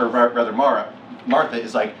out. She's or rather Martha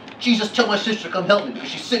is like, Jesus, tell my sister to come help me because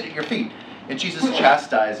she's sitting at your feet. And Jesus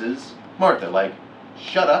chastises Martha, like,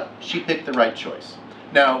 shut up, she picked the right choice.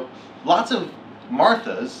 Now, lots of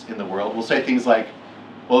Marthas in the world will say things like,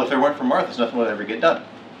 well, if there weren't for Marthas, nothing would ever get done.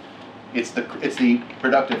 It's the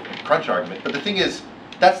productive crunch argument. But the thing is,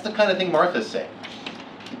 that's the kind of thing Marthas say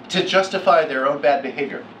to justify their own bad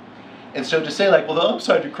behavior. And so to say like, well, the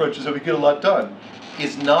upside to crunch is that we get a lot done,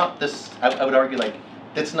 is not this, I would argue like,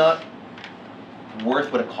 that's not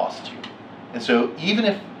worth what it costs you. And so even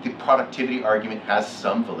if the productivity argument has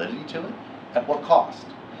some validity to it, at what cost?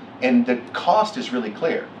 And the cost is really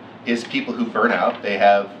clear, is people who burn out, they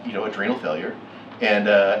have, adrenal failure, and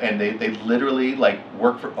they literally like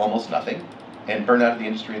work for almost nothing and burn out of the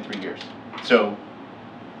industry in 3 years. So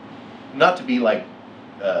not to be like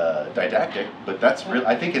didactic, but that's real.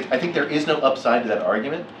 I think there is no upside to that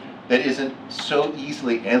argument that isn't so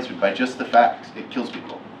easily answered by just the facts. It kills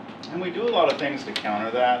people. And we do a lot of things to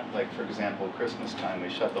counter that. Like, for example, Christmas time, we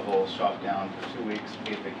shut the whole shop down for 2 weeks,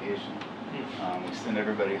 paid vacation. We send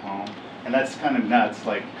everybody home. And that's kind of nuts.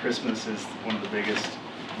 Like, Christmas is one of the biggest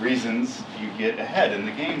reasons you get ahead in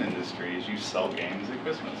the game industry, is you sell games at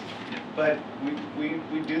Christmas. But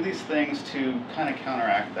we do these things to kind of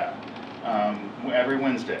counteract that. Every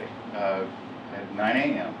Wednesday at 9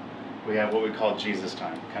 a.m. we have what we call Jesus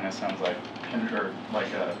time. Kind of sounds like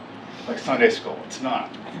like Sunday school. It's not.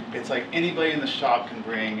 It's like anybody in the shop can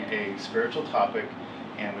bring a spiritual topic,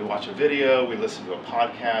 and we watch a video, we listen to a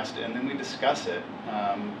podcast, and then we discuss it,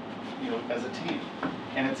 as a team.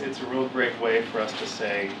 And it's a real great way for us to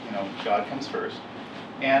say, God comes first.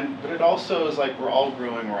 But it also is like we're all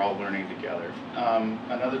growing, we're all learning together.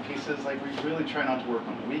 Another piece is like we really try not to work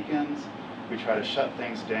on the weekends. We try to shut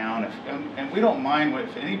things down. And we don't mind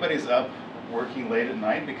if anybody's up working late at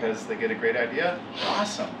night because they get a great idea,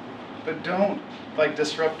 awesome. But don't like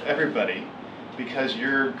disrupt everybody because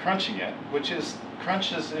you're crunching it,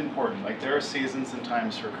 crunch is important. Like there are seasons and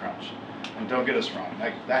times for crunch. And don't get us wrong,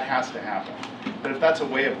 like that has to happen. But if that's a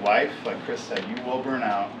way of life, like Chris said, you will burn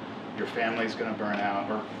out, your family's gonna burn out,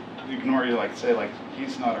 or ignore you, like say like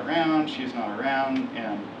he's not around, she's not around,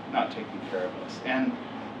 and not taking care of us. And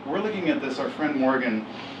we're looking at this, our friend Morgan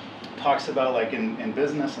talks about like in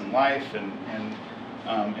business and life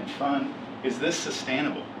and fun, is this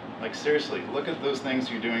sustainable? Like seriously, look at those things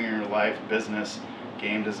you're doing in your life, business,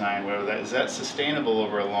 game design, whatever that is, that sustainable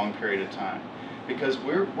over a long period of time? Because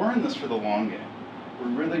we're in this for the long game.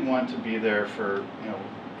 We really want to be there for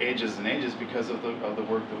ages and ages because of the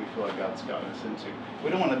work that we feel like God's got us into. We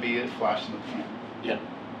don't want to be a flash in the pan. Yeah.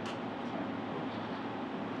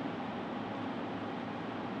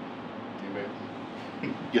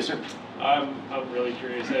 Anybody? Yes, sir. I'm really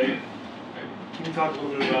curious. Can you talk a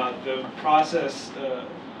little bit about the process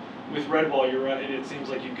with Red Ball? You're right. It seems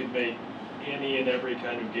like you could make any and every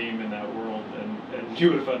kind of game in that world, and you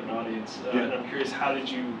would have had an audience. And I'm curious, how did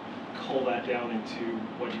you cull that down into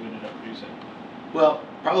what you ended up producing? Well,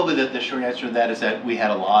 probably the short answer to that is that we had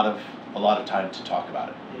a lot of time to talk about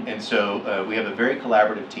it, and so we have a very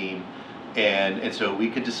collaborative team, and so we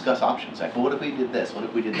could discuss options like, well, what if we did this? What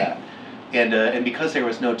if we did that? And because there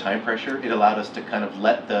was no time pressure, it allowed us to kind of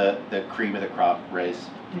let the cream of the crop rise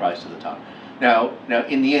to the top. Now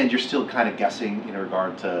in the end, you're still kind of guessing in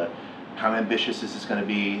regard to how ambitious is this going to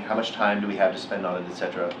be? How much time do we have to spend on it,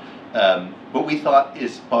 etc. What we thought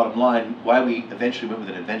is, bottom line, why we eventually went with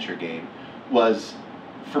an adventure game was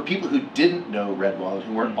for people who didn't know Redwall and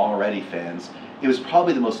who weren't already fans, it was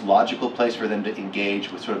probably the most logical place for them to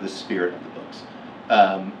engage with sort of the spirit of the books.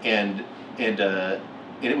 And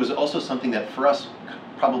it was also something that for us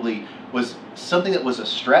probably was something that was a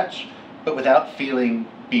stretch, but without feeling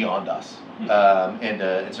beyond us.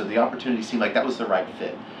 And so the opportunity seemed like that was the right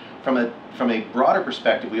fit. From a broader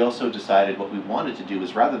perspective, we also decided what we wanted to do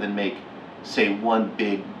was, rather than make, say, one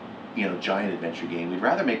big, giant adventure game, we'd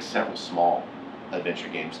rather make several small adventure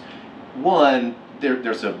games. One,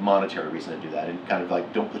 there's a monetary reason to do that, and kind of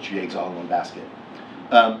like don't put your eggs all in one basket.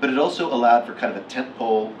 But it also allowed for kind of a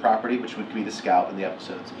tentpole property, which would be the Scout and the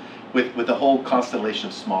episodes, with a whole constellation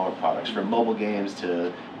of smaller products, from mobile games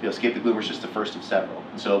to Escape the Gloomer is just the first of several.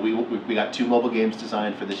 And so we got 2 mobile games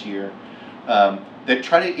designed for this year that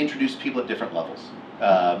try to introduce people at different levels.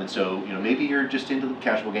 And so maybe you're just into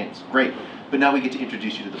casual games, great, but now we get to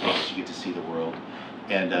introduce you to the books, you get to see the world,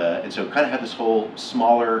 and so kind of have this whole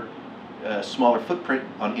smaller footprint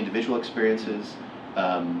on individual experiences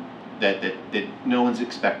that no one's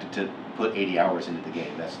expected to put 80 hours into the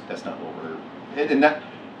game. That's not what we're, and not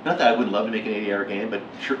that I would love to make an 80-hour game, but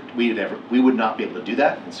sure, we would not be able to do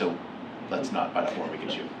that, and so let's not bite off more we can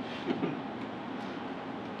chew.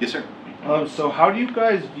 Yes, sir. So how do you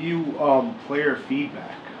guys view player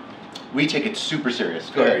feedback? We take it super serious.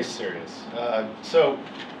 Very serious. So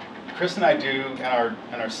Chris and I do, and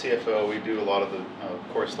our CFO, we do a lot of the,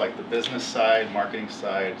 of course, like the business side, marketing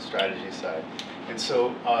side, strategy side. And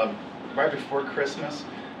so right before Christmas,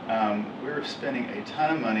 we were spending a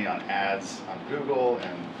ton of money on ads on Google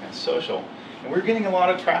and social, and we were getting a lot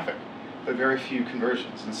of traffic, but very few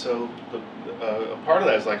conversions. And so a part of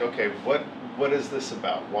that is like, okay, what is this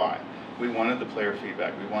about? Why? We wanted the player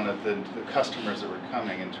feedback. We wanted the customers that were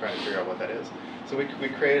coming and trying to figure out what that is. So we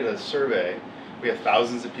created a survey. We have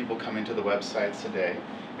thousands of people coming to the websites today.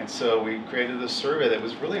 And so we created a survey that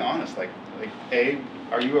was really honest. Like A,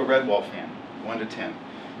 are you a Redwall fan? 1 to 10.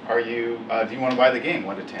 Are you, do you want to buy the game?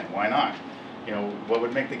 1 to 10. Why not? What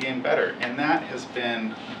would make the game better? And that has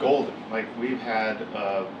been golden. Like, we've had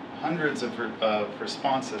hundreds of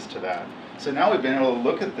responses to that. So now we've been able to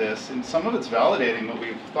look at this, and some of it's validating what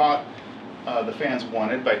we've thought the fans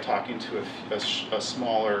wanted by talking to a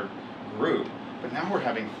smaller group. But now we're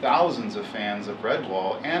having thousands of fans of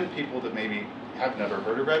Redwall and people that maybe have never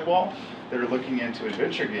heard of Redwall that are looking into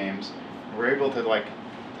adventure games. We're able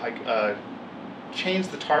to change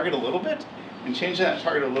the target a little bit, and changing that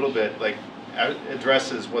target a little bit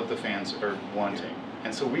addresses what the fans are wanting.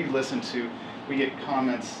 And so we get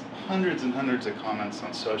comments, hundreds and hundreds of comments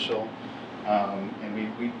on social, and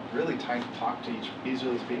we really talk to each of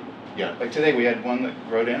those people. Yeah. Like today we had one that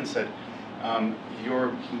wrote in and said,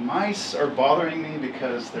 your mice are bothering me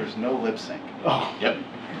because there's no lip sync. Oh. Yep.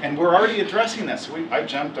 And we're already addressing that. So I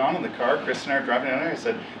jumped on in the car, Chris and I are driving down there, I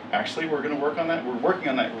said, actually, we're going to work on that. We're working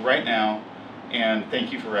on that right now, and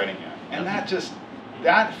thank you for writing it. And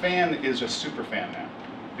that fan is a super fan now,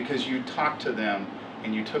 because you talked to them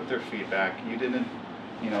and you took their feedback. You didn't,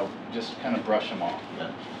 just kind of brush them off.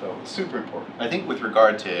 Yeah. So it's super important. I think with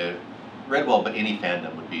regard to Redwall, but any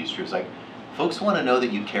fandom would be true. It's like, folks want to know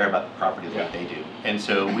that you care about the property like they do. And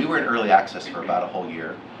so we were in early access for about a whole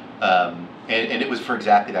year. And it was for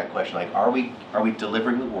exactly that question, like, are we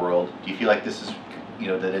delivering the world? Do you feel like this is,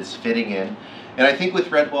 that it's fitting in? And I think with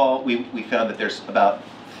Redwall, we found that there's about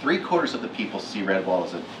 3/4 of the people see Redwall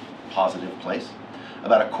as a positive place.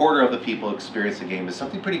 About 1/4 of the people experience the game as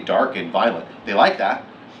something pretty dark and violent. They like that,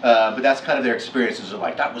 but that's kind of their experiences. They're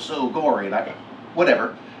like, that was so gory, and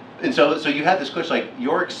whatever. And so you have this question, like,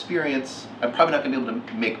 your experience, I'm probably not going to be able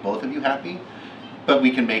to make both of you happy, but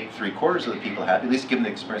we can make 3/4 of the people happy, at least give them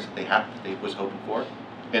the experience that they was hoping for.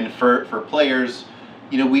 And for players,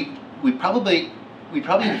 we probably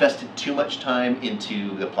invested too much time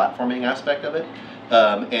into the platforming aspect of it,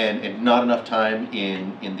 and not enough time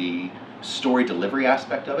in the story delivery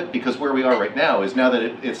aspect of it, because where we are right now is, now that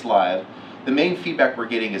it's live, the main feedback we're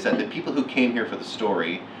getting is that the people who came here for the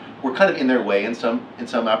story were kind of in their way in some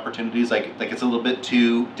opportunities, like it's a little bit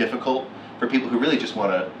too difficult for people who really just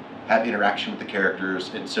want to have interaction with the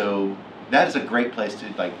characters. And so that is a great place to,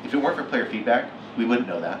 like, if it weren't for player feedback, we wouldn't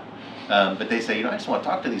know that. But they say, I just want to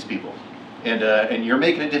talk to these people, and you're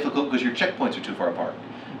making it difficult because your checkpoints are too far apart.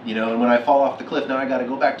 And when I fall off the cliff, now I got to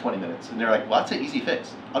go back 20 minutes. And they're like, well, that's an easy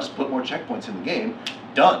fix. I'll just put more checkpoints in the game.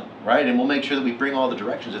 Done, right? And we'll make sure that we bring all the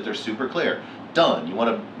directions, that they're super clear. Done. You want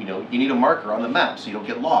to, you need a marker on the map so you don't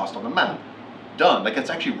get lost on the map. Done. Like, it's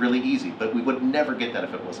actually really easy, but we would never get that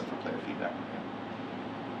if it wasn't for player feedback.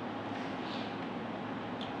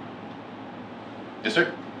 Yes,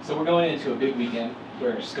 sir. So we're going into a big weekend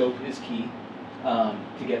where scope is key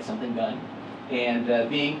to get something done. And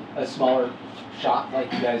being a smaller shop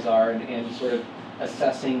like you guys are, and sort of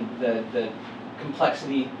assessing the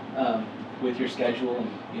complexity with your schedule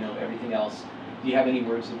and everything else, do you have any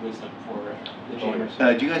words of wisdom for the jammers?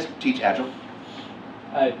 Do you guys teach Agile?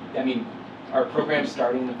 I mean, our program's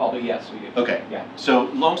starting in the fall, but yes, we do. Okay. Yeah. So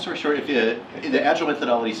long story short, if the Agile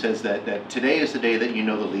methodology says that today is the day that you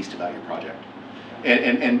know the least about your project.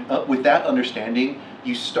 And with that understanding,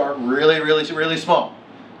 you start really, really, really small.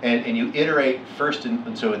 And you iterate first,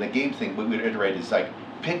 and so in the game thing, what we would iterate is like,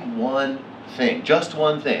 pick one thing, just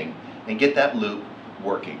one thing, and get that loop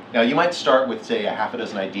working. Now you might start with, say, a half a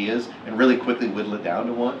dozen ideas and really quickly whittle it down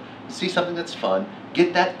to one. See something that's fun,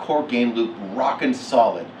 get that core game loop rockin'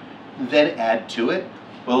 solid, then add to it.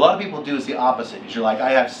 What a lot of people do is the opposite. Is you're like,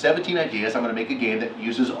 I have 17 ideas, I'm gonna make a game that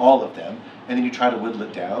uses all of them, and then you try to whittle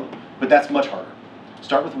it down, but that's much harder.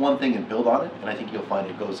 Start with one thing and build on it, and I think you'll find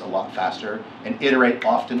it goes a lot faster, and iterate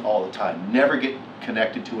often all the time. Never get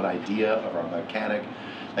connected to an idea or a mechanic.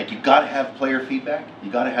 Like, you gotta have player feedback. You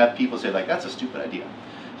gotta have people say, like, that's a stupid idea.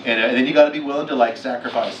 And then you gotta be willing to, like,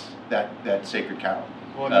 sacrifice that sacred cow.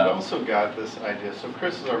 Well, and you've also got this idea. So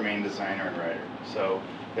Chris is our main designer and writer. So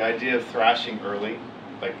the idea of thrashing early,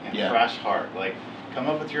 like, and thrash hard. Like, come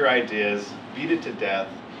up with your ideas, beat it to death.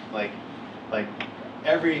 Like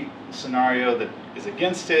every scenario that is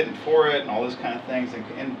against it and for it and all those kind of things,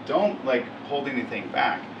 and don't like hold anything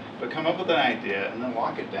back, but come up with an idea and then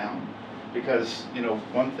lock it down. Because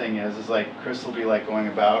one thing is like Chris will be like going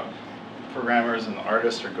about, programmers and the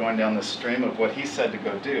artists are going down the stream of what he said to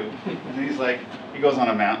go do, and he's like, he goes on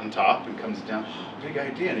a mountaintop and comes down, big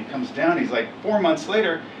idea, and he comes down, he's like 4 months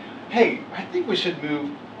later, hey, I think we should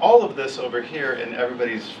move all of this over here, and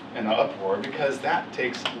everybody's in an uproar because that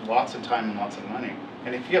takes lots of time and lots of money.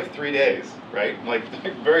 And if you have 3 days, right, like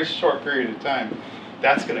a very short period of time,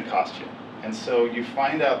 that's going to cost you. And so you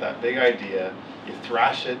find out that big idea, you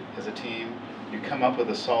thrash it as a team, you come up with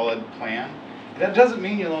a solid plan. And that doesn't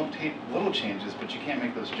mean you don't take little changes, but you can't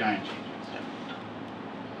make those giant changes.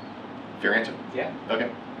 Fair answer? Yeah. Okay.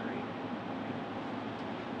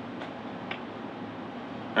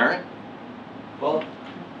 All right. Well,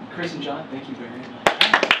 Chris and John, thank you very much.